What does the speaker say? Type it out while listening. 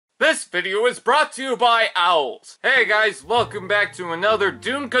This video is brought to you by Owls. Hey guys, welcome back to another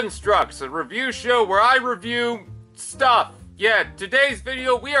Doom Construx, a review show where I review stuff. Yeah, today's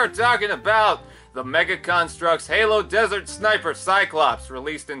video we are talking about the Mega Construx Halo Desert Sniper Cyclops,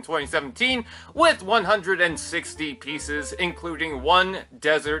 released in 2017 with 160 pieces, including one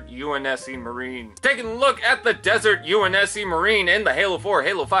Desert UNSC Marine. Taking a look at the Desert UNSC Marine in the Halo 4,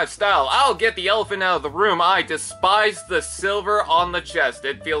 Halo 5 style, I'll get the elephant out of the room. I despise the silver on the chest.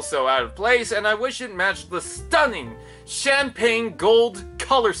 It feels so out of place, and I wish it matched the stunning champagne gold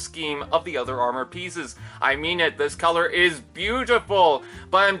color scheme of the other armor pieces. I mean it, this color is beautiful,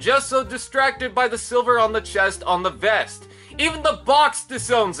 but I'm just so distracted by the silver on the chest on the vest. Even the box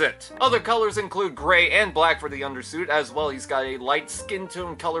disowns it! Other colors include gray and black for the undersuit, as well he's got a light skin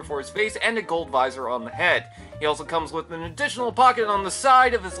tone color for his face and a gold visor on the head. He also comes with an additional pocket on the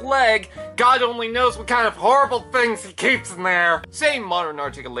side of his leg. God only knows what kind of horrible things he keeps in there! Same modern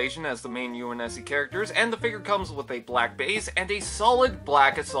articulation as the main UNSC characters, and the figure comes with a black base and a solid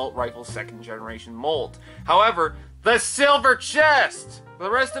black assault rifle 2nd generation mold. However, the silver chest! The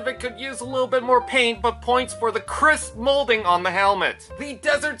rest of it could use a little bit more paint, but points for the crisp molding on the helmet. The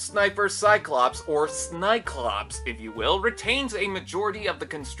Desert Sniper Cyclops, or Snyclops if you will, retains a majority of the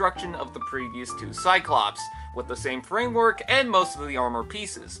construction of the previous two Cyclops, with the same framework and most of the armor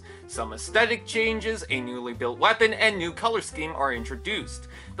pieces. Some aesthetic changes, a newly built weapon, and new color scheme are introduced.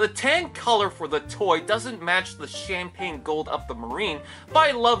 The tan color for the toy doesn't match the champagne gold of the Marine, but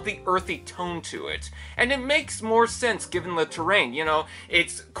I love the earthy tone to it. And it makes more sense given the terrain, you know,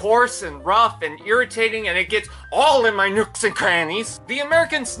 it's coarse and rough and irritating and it gets all in my nooks and crannies. The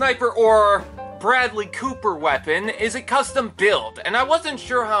American Sniper, or Bradley Cooper weapon, is a custom build, and I wasn't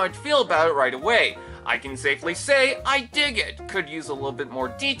sure how I'd feel about it right away. I can safely say I dig it. Could use a little bit more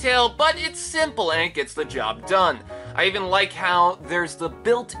detail, but it's simple and it gets the job done. I even like how there's the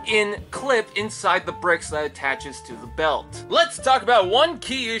built-in clip inside the bricks that attaches to the belt. Let's talk about one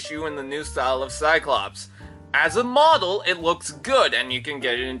key issue in the new style of Cyclops. As a model, it looks good and you can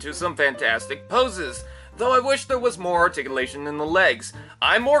get it into some fantastic poses, though I wish there was more articulation in the legs.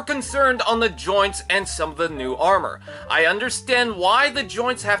 I'm more concerned on the joints and some of the new armor. I understand why the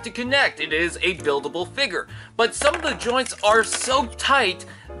joints have to connect, it is a buildable figure, but some of the joints are so tight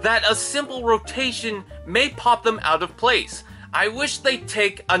that a simple rotation may pop them out of place. I wish they'd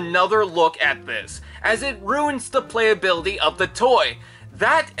take another look at this, as it ruins the playability of the toy.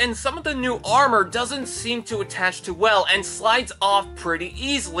 That and some of the new armor doesn't seem to attach too well and slides off pretty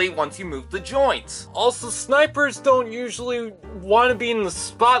easily once you move the joints. Also, snipers don't usually want to be in the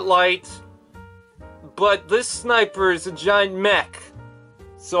spotlight, but this sniper is a giant mech,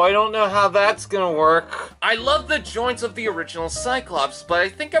 so I don't know how that's gonna work. I love the joints of the original Cyclops, but I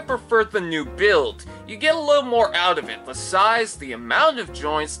think I prefer the new build. You get a little more out of it. The size, the amount of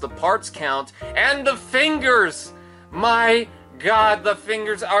joints, the parts count, and the fingers! My God, the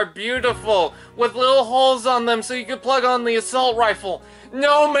fingers are beautiful, with little holes on them so you can plug on the assault rifle.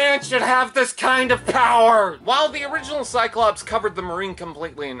 No man should have this kind of power! While the original Cyclops covered the Marine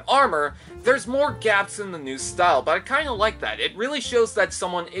completely in armor, there's more gaps in the new style, but I kinda like that. It really shows that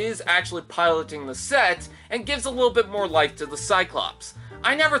someone is actually piloting the set, and gives a little bit more life to the Cyclops.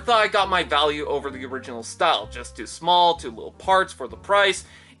 I never thought I got my value over the original style, just too small, too little parts for the price.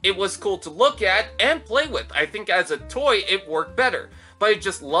 It was cool to look at and play with. I think as a toy it worked better. But I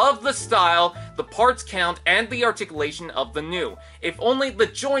just love the style, the parts count, and the articulation of the new. If only the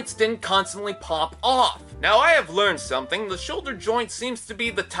joints didn't constantly pop off. Now I have learned something. The shoulder joint seems to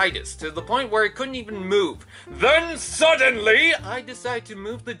be the tightest, to the point where it couldn't even move. Then suddenly, I decided to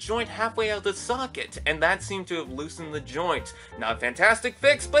move the joint halfway out of the socket, and that seemed to have loosened the joint. Not a fantastic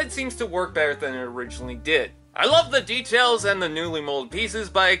fix, but it seems to work better than it originally did. I love the details and the newly molded pieces,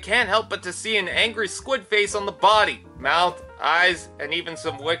 but I can't help but to see an angry squid face on the body. Mouth, eyes, and even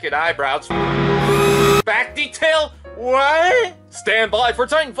some wicked eyebrows. Back detail? What? Stand by for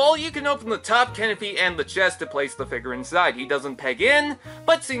Titanfall. You can open the top canopy and the chest to place the figure inside. He doesn't peg in,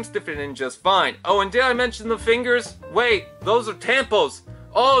 but seems to fit in just fine. Oh, and did I mention the fingers? Wait, those are tampos.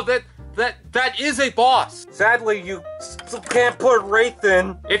 Oh, that is a boss. Sadly, you can't put Wraith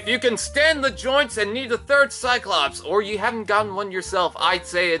in. If you can stand the joints and need a third Cyclops, or you haven't gotten one yourself, I'd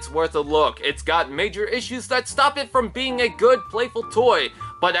say it's worth a look. It's got major issues that stop it from being a good, playful toy,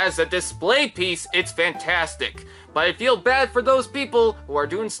 but as a display piece, it's fantastic. But I feel bad for those people who are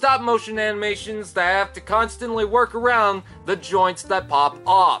doing stop motion animations that have to constantly work around the joints that pop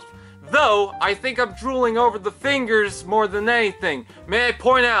off. Though, I think I'm drooling over the fingers more than anything. May I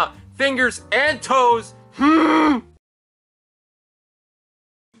point out, fingers and toes.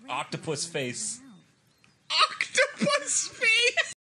 Octopus face. Octopus face!